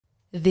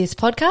This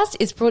podcast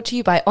is brought to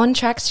you by On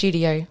Track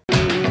Studio.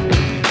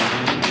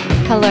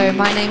 Hello,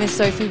 my name is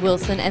Sophie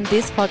Wilson, and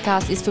this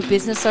podcast is for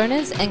business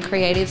owners and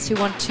creatives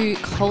who want to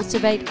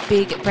cultivate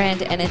big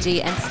brand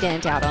energy and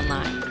stand out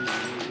online.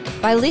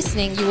 By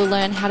listening, you will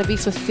learn how to be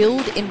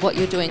fulfilled in what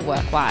you're doing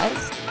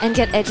work-wise and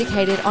get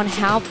educated on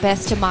how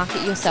best to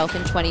market yourself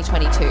in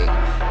 2022.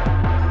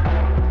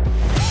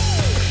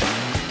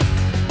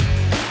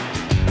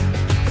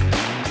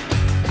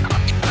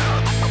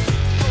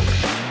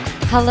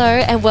 Hello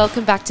and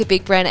welcome back to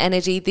Big Brand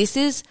Energy. This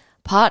is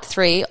part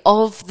 3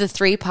 of the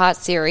 3-part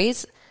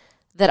series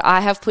that I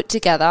have put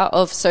together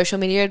of social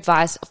media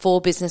advice for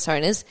business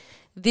owners.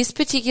 This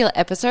particular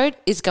episode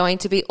is going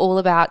to be all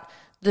about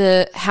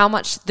how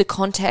much the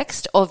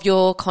context of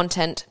your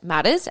content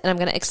matters, and I'm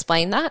going to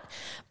explain that.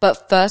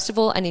 But first of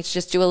all, I need to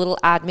just do a little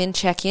admin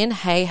check-in.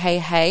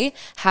 Hey,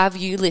 have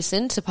you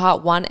listened to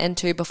part 1 and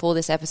 2 before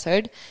this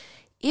episode?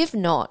 If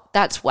not,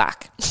 that's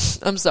whack.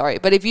 I'm sorry.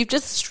 But if you've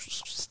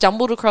just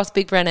stumbled across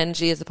Big Brand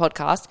Energy as a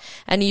podcast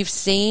and you've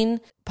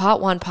seen part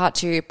 1, part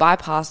 2,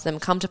 bypass them,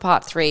 come to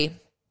part 3,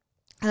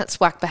 that's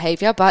whack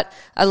behavior, but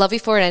I love you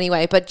for it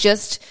anyway. But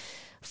just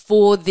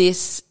for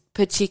this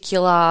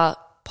particular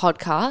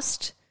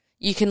podcast,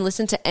 you can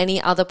listen to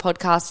any other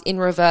podcast in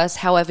reverse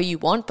however you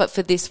want, but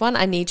for this one,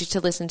 I need you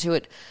to listen to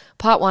it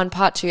part 1,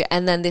 part 2,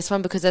 and then this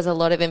one, because there's a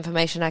lot of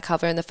information I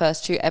cover in the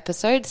first 2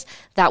 episodes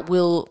that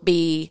will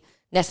be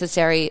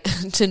necessary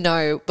to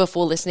know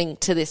before listening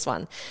to this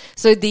one.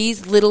 So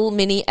these little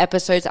mini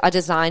episodes are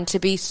designed to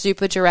be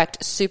super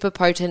direct, super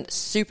potent,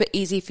 super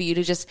easy for you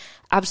to just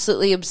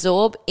absolutely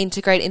absorb,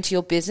 integrate into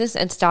your business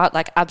and start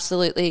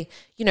absolutely,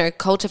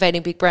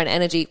 cultivating big brand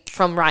energy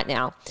from right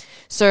now.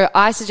 So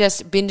I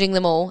suggest binging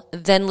them all,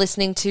 then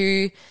listening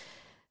to,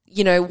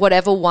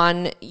 whatever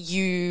one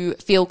you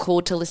feel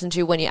called to listen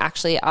to when you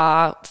actually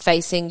are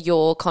facing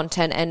your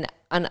content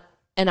and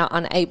are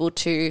unable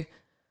to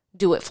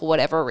do it for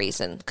whatever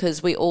reason,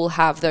 because we all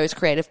have those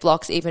creative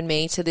blocks, even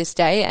me to this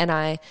day, and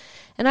I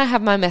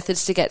have my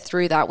methods to get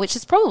through that, which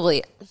is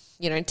probably,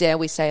 dare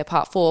we say, a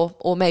part 4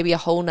 or maybe a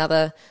whole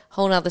nother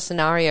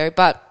scenario.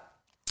 But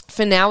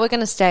for now, we're going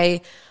to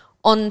stay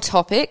on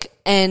topic,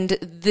 and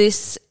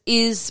this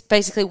is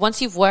basically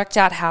once you've worked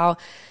out how,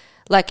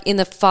 in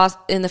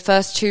the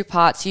first 2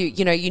 parts, you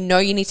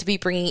need to be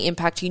bringing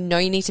impact, you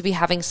need to be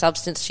having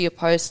substance to your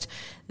post,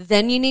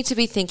 then you need to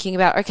be thinking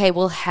about, okay,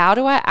 well,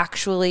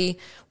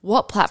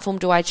 what platform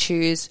do I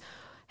choose?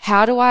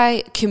 How do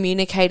I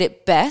communicate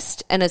it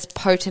best and as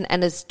potent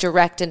and as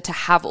direct, and to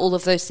have all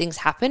of those things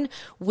happen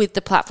with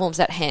the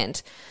platforms at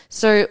hand?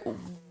 So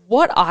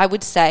what I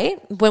would say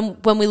when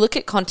we look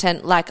at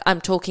content, like I'm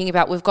talking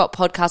about, we've got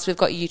podcasts, we've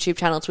got YouTube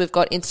channels, we've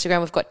got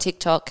Instagram, we've got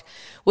TikTok,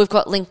 we've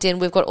got LinkedIn,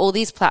 we've got all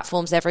these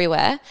platforms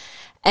everywhere.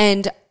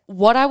 And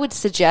what I would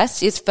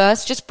suggest is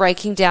first just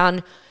breaking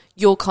down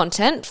your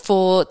content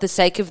for the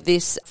sake of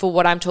this. For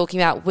what I'm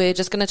talking about, we're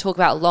just going to talk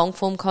about long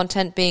form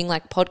content being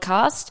like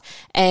podcast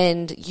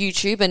and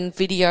YouTube and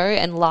video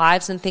and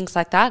lives and things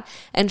like that,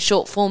 and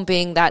short form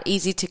being that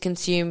easy to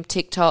consume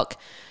TikTok,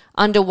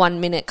 under 1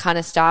 minute kind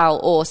of style,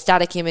 or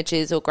static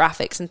images or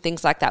graphics and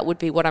things like that would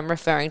be what I'm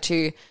referring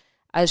to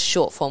as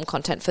short form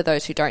content for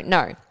those who don't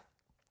know.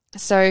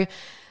 So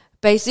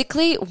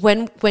basically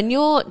when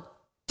you're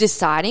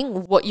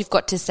deciding what you've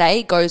got to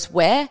say goes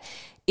where,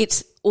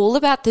 it's all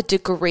about the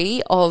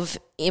degree of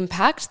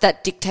impact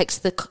that dictates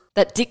the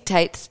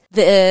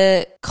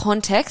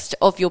context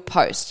of your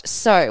post.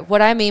 So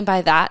what I mean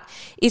by that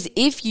is,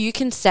 if you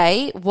can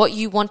say what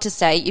you want to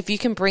say, if you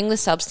can bring the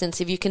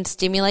substance, if you can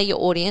stimulate your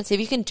audience,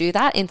 if you can do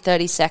that in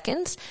 30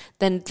 seconds,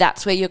 then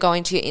that's where you're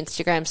going to your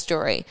Instagram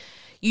story.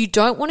 You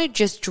don't want to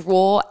just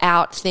draw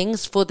out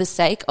things for the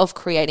sake of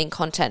creating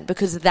content,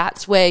 because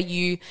that's where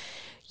you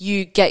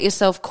get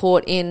yourself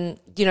caught in,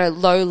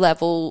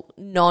 low-level,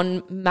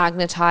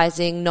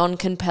 non-magnetizing,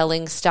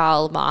 non-compelling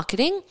style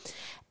marketing.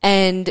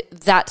 And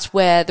that's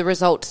where the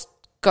results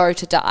go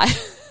to die,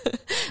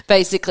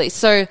 basically.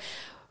 So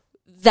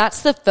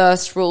that's the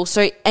first rule.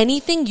 So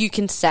anything you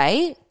can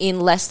say in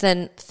less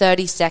than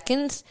 30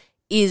 seconds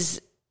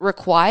is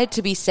required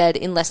to be said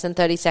in less than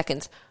 30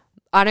 seconds.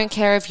 I don't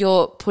care if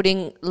you're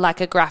putting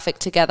a graphic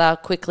together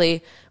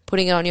quickly,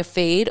 putting it on your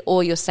feed,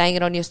 or you're saying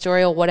it on your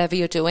story, or whatever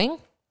you're doing.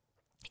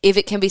 If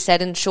it can be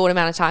said in a short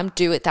amount of time,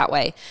 do it that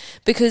way.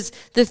 Because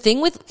the thing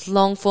with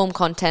long form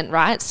content,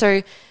 right?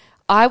 So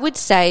I would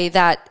say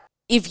that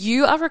if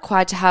you are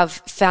required to have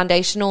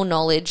foundational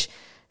knowledge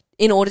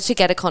in order to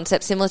get a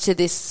concept similar to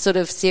this sort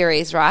of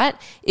series, right?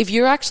 If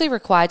you're actually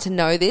required to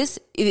know this,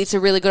 it's a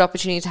really good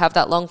opportunity to have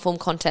that long form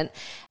content.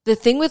 The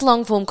thing with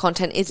long form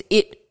content is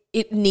it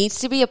needs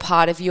to be a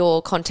part of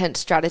your content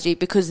strategy,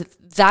 because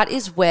that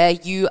is where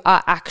you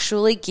are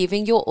actually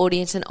giving your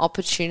audience an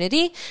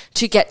opportunity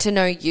to get to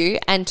know you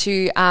and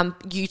to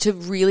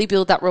really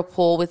build that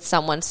rapport with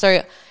someone.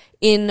 So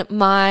in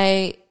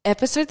my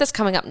episode that's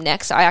coming up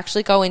next, I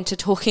actually go into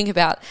talking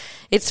about,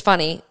 it's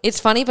funny,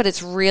 but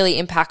it's really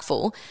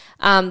impactful.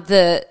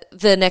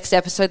 The next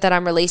episode that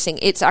I'm releasing,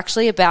 it's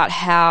actually about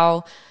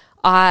how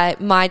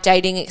my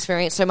dating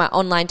experience, so my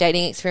online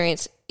dating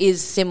experience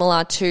is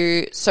similar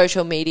to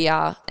social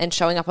media and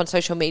showing up on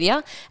social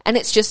media. And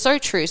it's just so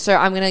true. So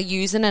I'm going to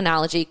use an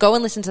analogy. Go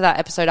and listen to that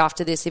episode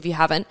after this if you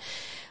haven't.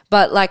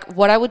 But like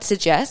what I would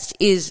suggest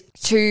is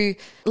to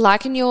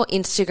liken your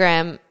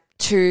Instagram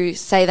to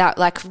say that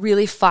like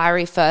really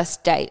fiery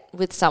first date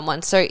with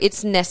someone. So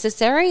it's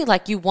necessary.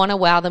 Like you want to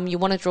wow them, you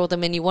want to draw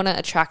them in, you want to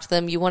attract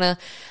them, you want to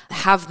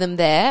have them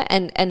there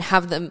and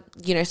have them,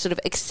 you know, sort of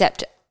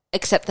accept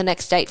the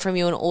next date from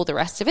you and all the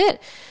rest of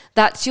it.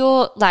 That's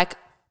your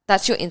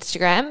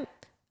Instagram.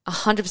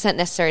 100%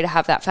 necessary to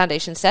have that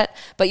foundation set.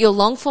 But your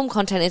long form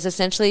content is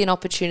essentially an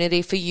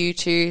opportunity for you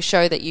to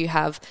show that you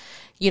have,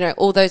 you know,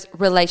 all those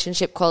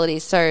relationship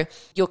qualities. So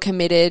you're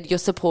committed, you're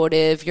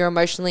supportive, you're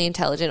emotionally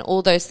intelligent,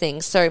 all those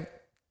things. So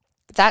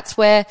that's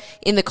where,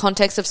 in the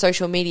context of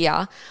social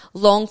media,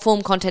 long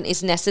form content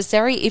is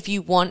necessary if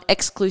you want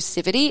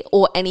exclusivity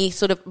or any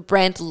sort of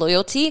brand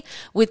loyalty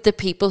with the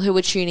people who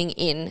are tuning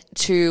in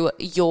to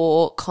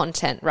your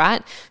content,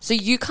 right? So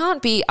you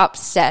can't be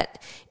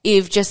upset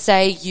if, just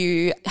say,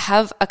 you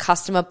have a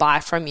customer buy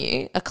from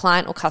you, a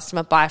client or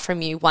customer buy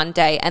from you one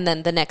day, and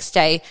then the next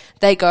day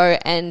they go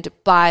and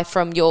buy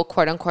from your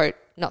quote unquote,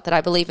 not that I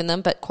believe in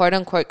them, but quote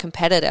unquote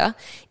competitor,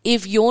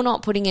 if you're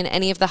not putting in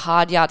any of the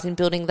hard yards in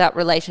building that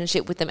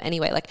relationship with them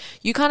anyway. Like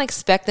you can't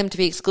expect them to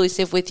be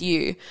exclusive with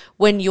you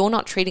when you're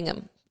not treating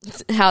them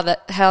how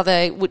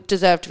they would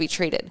deserve to be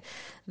treated.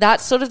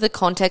 That's sort of the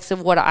context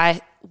of what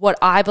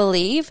I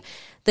believe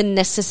the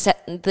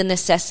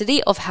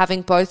necessity of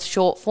having both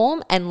short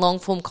form and long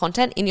form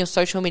content in your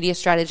social media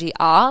strategy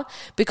are,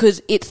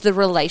 because it's the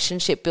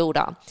relationship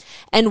builder.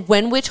 And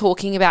when we're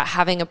talking about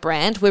having a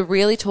brand, we're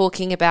really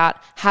talking about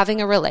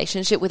having a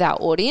relationship with our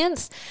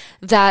audience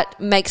that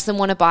makes them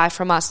want to buy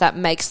from us, that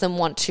makes them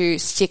want to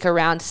stick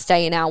around,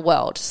 stay in our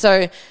world.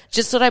 So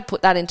just thought I'd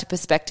put that into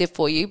perspective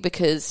for you,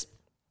 because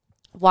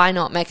why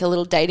not make a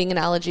little dating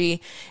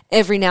analogy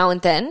every now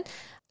and then?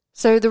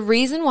 So the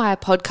reason why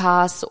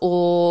podcasts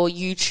or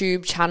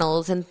YouTube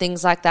channels and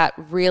things like that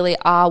really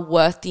are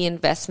worth the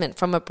investment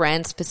from a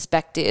brand's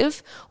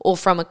perspective, or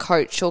from a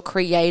coach or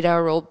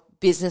creator or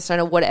business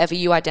owner, whatever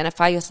you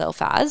identify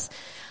yourself as,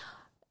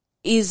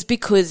 is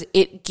because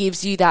it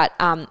gives you that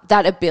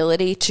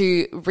ability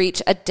to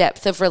reach a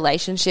depth of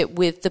relationship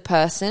with the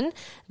person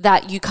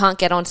that you can't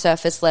get on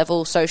surface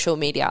level social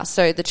media.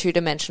 So the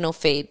two-dimensional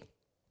feed.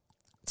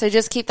 So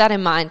just keep that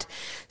in mind.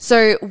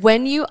 So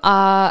when you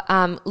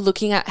are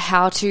looking at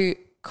how to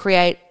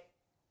create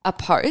a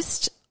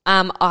post,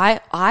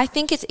 I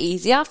think it's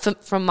easier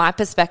from my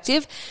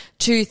perspective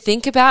to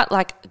think about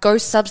like go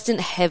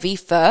substance heavy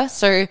first.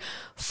 So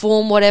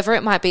form whatever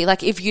it might be.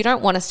 Like if you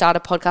don't want to start a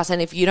podcast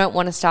and if you don't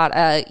want to start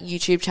a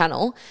YouTube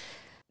channel,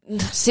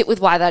 sit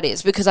with why that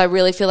is, because I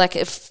really feel like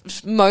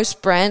if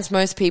most brands,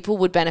 most people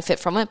would benefit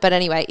from it. But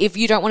anyway, if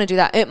you don't want to do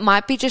that, it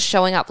might be just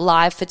showing up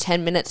live for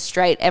 10 minutes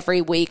straight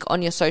every week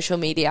on your social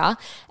media,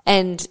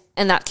 and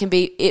that can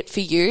be it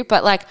for you.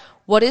 But like,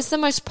 what is the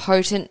most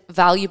potent,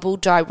 valuable,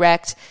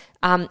 direct,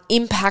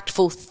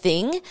 impactful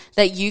thing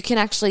that you can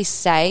actually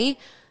say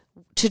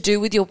to do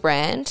with your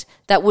brand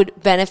that would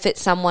benefit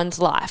someone's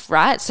life,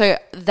 right? So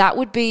that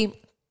would be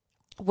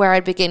where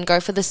I'd begin. Go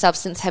for the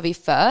substance heavy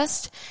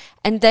first.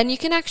 And then you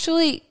can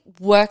actually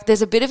work.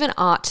 There's a bit of an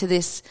art to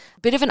this,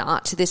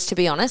 to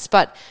be honest.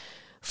 But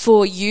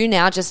for you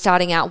now, just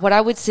starting out, what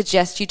I would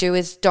suggest you do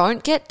is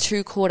don't get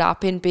too caught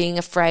up in being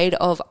afraid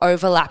of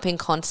overlapping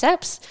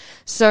concepts.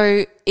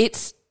 So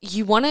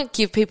you want to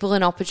give people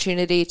an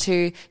opportunity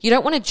to, you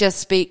don't want to just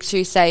speak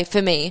to, say,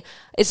 for me,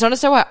 it's not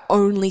as though I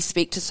only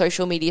speak to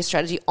social media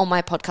strategy on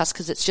my podcast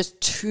because it's just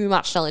too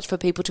much knowledge for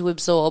people to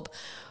absorb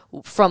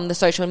from the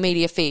social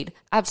media feed.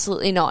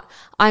 Absolutely not.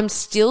 I'm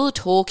still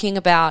talking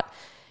about,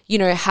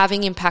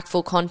 having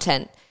impactful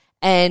content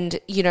and,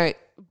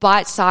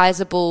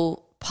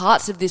 bite-sizable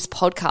parts of this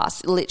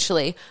podcast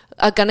literally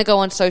are going to go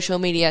on social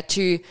media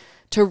to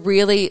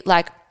really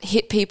like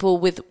hit people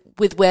with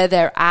where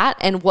they're at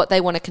and what they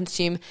want to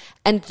consume.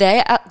 And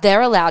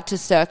they're allowed to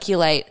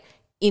circulate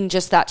in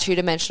just that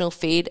two-dimensional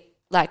feed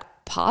like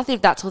path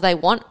if that's what they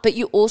want. But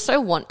you also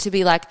want to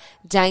be like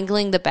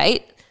dangling the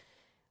bait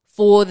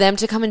for them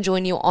to come and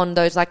join you on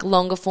those like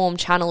longer form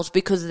channels,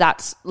 because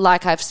that's,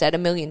 like I've said a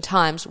million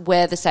times,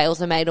 where the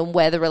sales are made and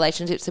where the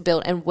relationships are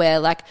built and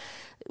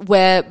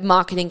where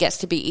marketing gets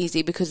to be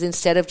easy. Because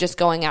instead of just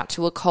going out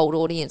to a cold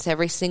audience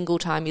every single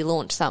time you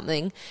launch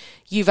something,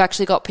 you've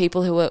actually got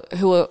people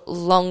who are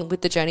along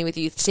with the journey with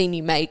you, seen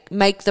you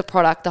make the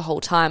product the whole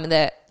time, and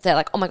they're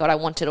like, oh my God, I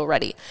want it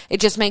already. It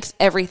just makes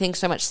everything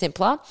so much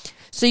simpler.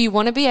 So you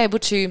want to be able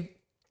to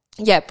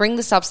bring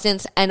the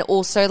substance and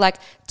also like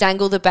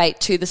dangle the bait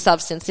to the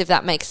substance, if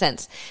that makes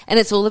sense. And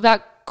it's all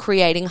about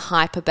creating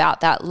hype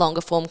about that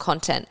longer form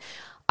content.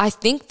 I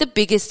think the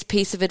biggest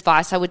piece of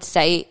advice I would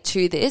say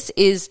to this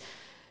is,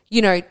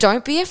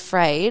 don't be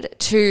afraid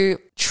to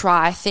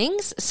try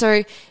things.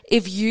 So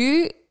if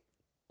you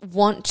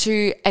want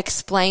to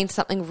explain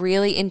something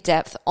really in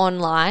depth on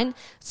a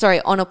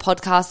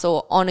podcast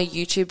or on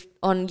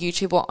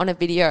YouTube or on a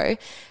video,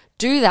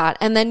 do that.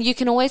 And then you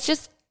can always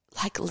just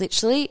like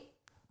literally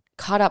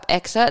cut up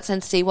excerpts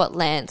and see what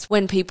lands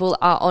when people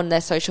are on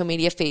their social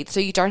media feed. So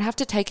you don't have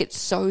to take it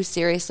so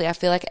seriously. I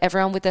feel like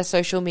everyone with their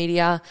social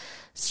media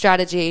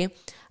strategy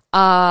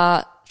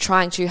are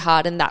trying too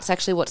hard, and that's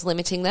actually what's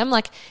limiting them.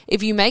 Like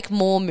if you make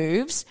more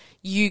moves,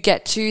 you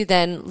get to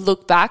then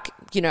look back,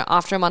 you know,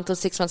 after a month or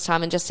 6 months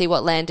time and just see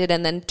what landed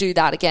and then do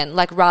that again.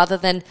 Like rather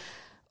than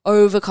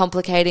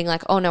overcomplicating,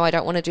 like, oh no, I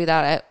don't want to do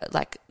that.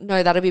 Like,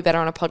 no, that'll be better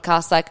on a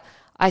podcast. Like,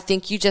 I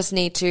think you just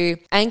need to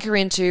anchor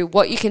into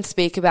what you can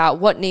speak about,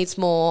 what needs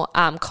more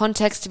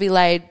context to be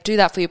laid, do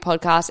that for your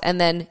podcast.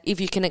 And then if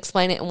you can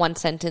explain it in one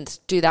sentence,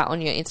 do that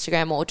on your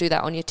Instagram or do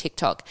that on your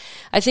TikTok.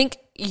 I think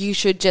you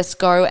should just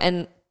go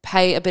and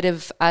pay a bit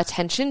of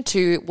attention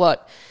to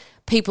what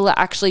people are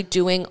actually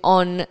doing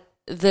on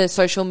the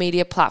social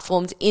media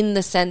platforms, in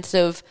the sense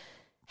of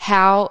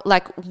how,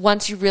 like,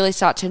 once you really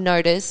start to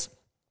notice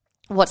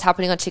what's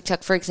happening on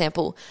TikTok, for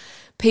example,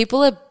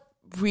 people are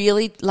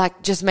really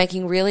like just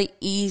making really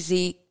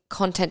easy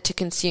content to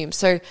consume.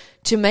 So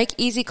to make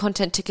easy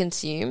content to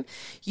consume,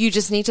 you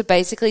just need to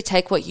basically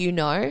take what you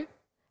know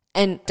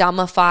and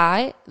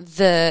dumbify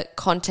the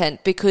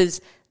content,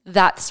 because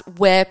that's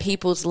where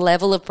people's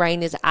level of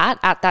brain is at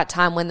that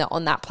time when they're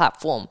on that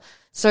platform.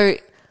 So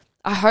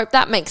I hope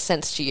that makes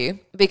sense to you,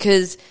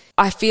 because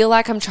I feel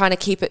like I'm trying to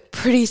keep it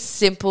pretty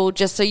simple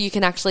just so you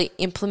can actually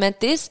implement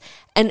this.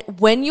 And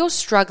when you're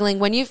struggling,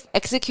 when you've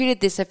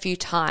executed this a few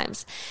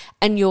times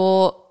and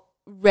you're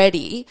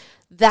ready,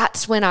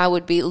 that's when I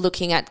would be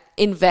looking at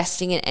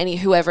investing in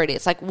whoever it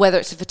is, like whether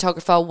it's a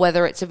photographer,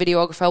 whether it's a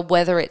videographer,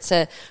 whether it's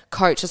a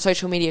coach, a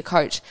social media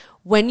coach.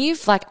 When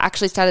you've like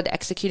actually started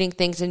executing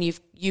things and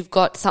you've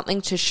got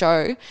something to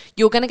show,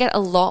 you're going to get a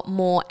lot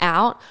more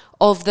out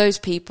of those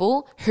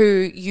people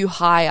who you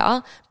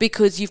hire,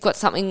 because you've got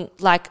something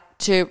like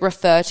to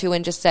refer to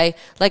and just say,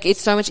 like,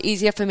 it's so much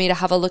easier for me to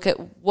have a look at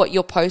what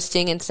you're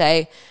posting and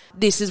say,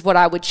 this is what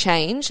I would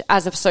change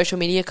as a social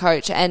media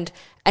coach, and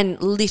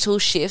little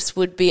shifts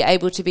would be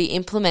able to be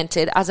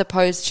implemented, as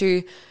opposed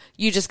to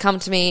you just come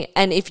to me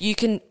and if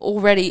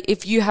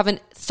you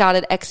haven't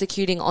started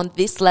executing on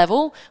this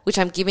level, which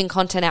I'm giving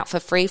content out for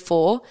free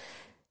for,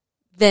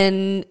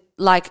 then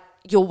like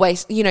you're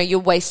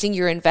wasting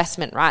your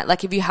investment, right?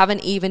 Like if you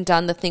haven't even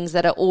done the things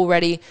that are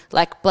already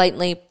like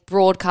blatantly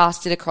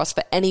broadcasted across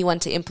for anyone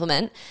to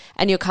implement,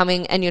 and you're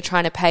coming and you're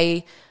trying to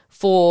pay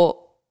for,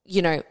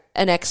 you know,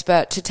 an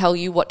expert to tell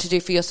you what to do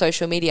for your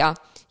social media,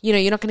 you know,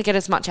 you're not going to get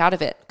as much out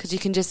of it, because you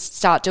can just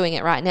start doing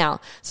it right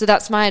now. So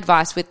that's my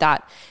advice with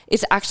that.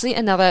 It's actually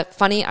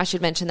I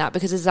should mention that,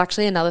 because it's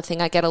actually another thing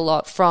I get a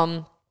lot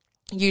from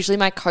usually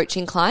my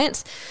coaching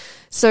clients.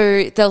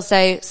 So they'll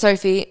say,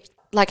 Sophie,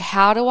 like,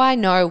 how do I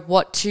know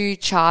what to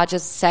charge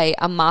as, say,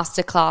 a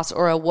masterclass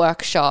or a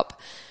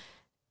workshop?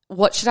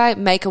 What should I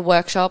make a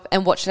workshop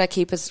and what should I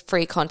keep as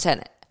free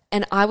content?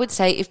 And I would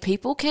say if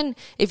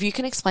you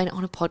can explain it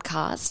on a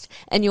podcast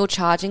and you're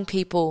charging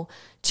people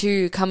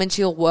to come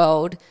into your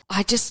world,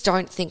 I just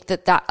don't think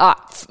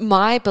that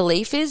my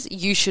belief is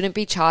you shouldn't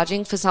be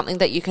charging for something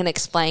that you can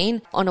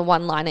explain on a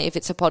one-liner, if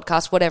it's a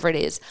podcast, whatever it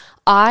is.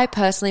 I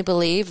personally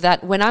believe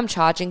that when I'm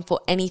charging for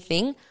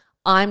anything,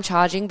 I'm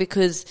charging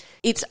because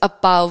it's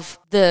above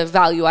the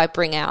value I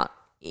bring out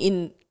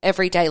in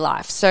everyday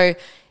life. So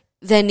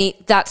then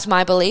that's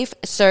my belief.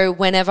 So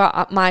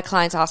whenever my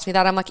clients ask me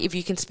that, I'm like, if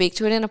you can speak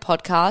to it in a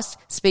podcast,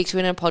 speak to it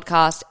in a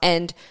podcast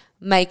and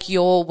make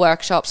your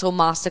workshops or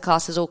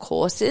masterclasses or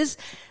courses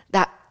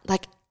that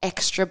like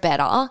extra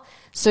better.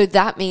 So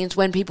that means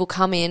when people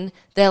come in,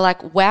 they're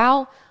like,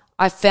 wow,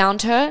 I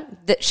found her,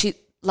 that she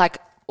like,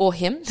 or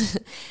him.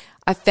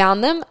 I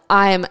found them.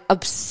 I am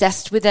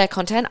obsessed with their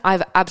content.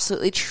 I've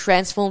absolutely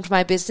transformed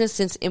my business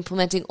since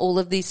implementing all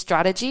of these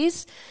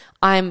strategies.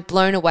 I'm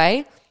blown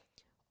away.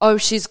 Oh,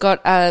 she's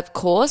got a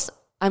course.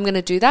 I'm going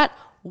to do that.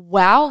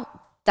 Wow,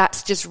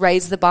 that's just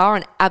raised the bar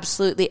on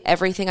absolutely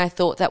everything I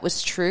thought that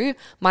was true.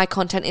 My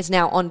content is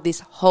now on this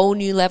whole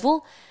new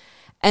level.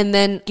 And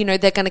then, you know,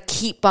 they're going to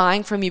keep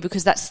buying from you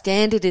because that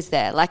standard is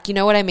there. Like, you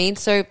know what I mean?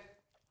 So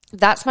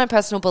that's my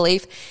personal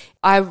belief.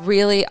 I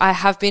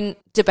have been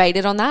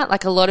debated on that.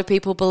 Like, a lot of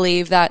people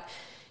believe that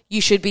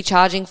you should be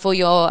charging for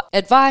your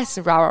advice,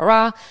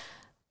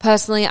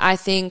 Personally, I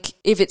think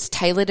if it's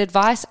tailored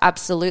advice,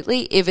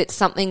 absolutely. If it's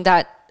something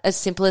that as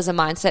simple as a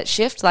mindset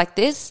shift like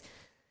this,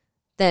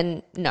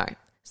 then no.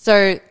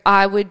 So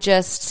I would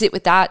just sit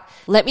with that.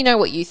 Let me know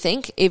what you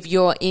think if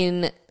you're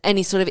in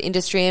any sort of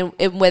industry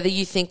and whether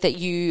you think that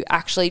you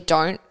actually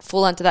don't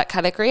fall under that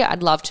category.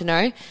 I'd love to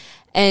know.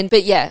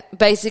 But yeah,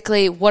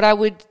 basically what I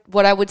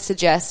would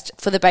suggest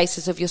for the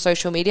basis of your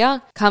social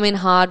media, come in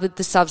hard with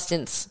the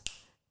substance.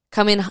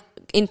 Come in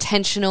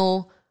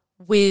intentional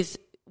with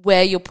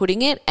where you're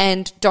putting it,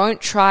 and don't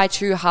try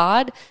too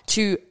hard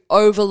to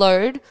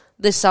overload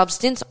the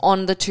substance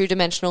on the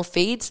two-dimensional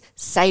feeds.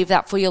 Save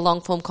that for your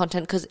long-form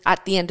content, because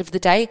at the end of the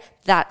day,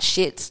 that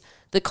shit's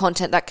the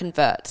content that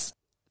converts.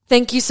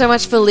 Thank you so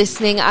much for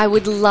listening. I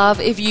would love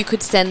if you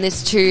could send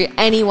this to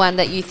anyone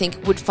that you think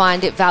would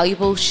find it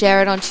valuable.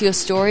 Share it onto your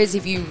stories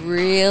if you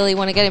really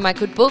want to get in my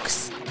good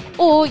books.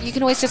 Or you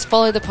can always just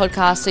follow the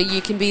podcast so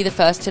you can be the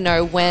first to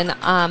know when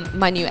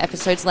my new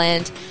episodes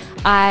land.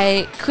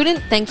 I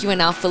couldn't thank you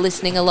enough for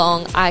listening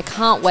along. I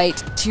can't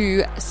wait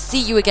to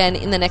see you again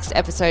in the next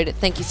episode.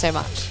 Thank you so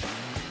much.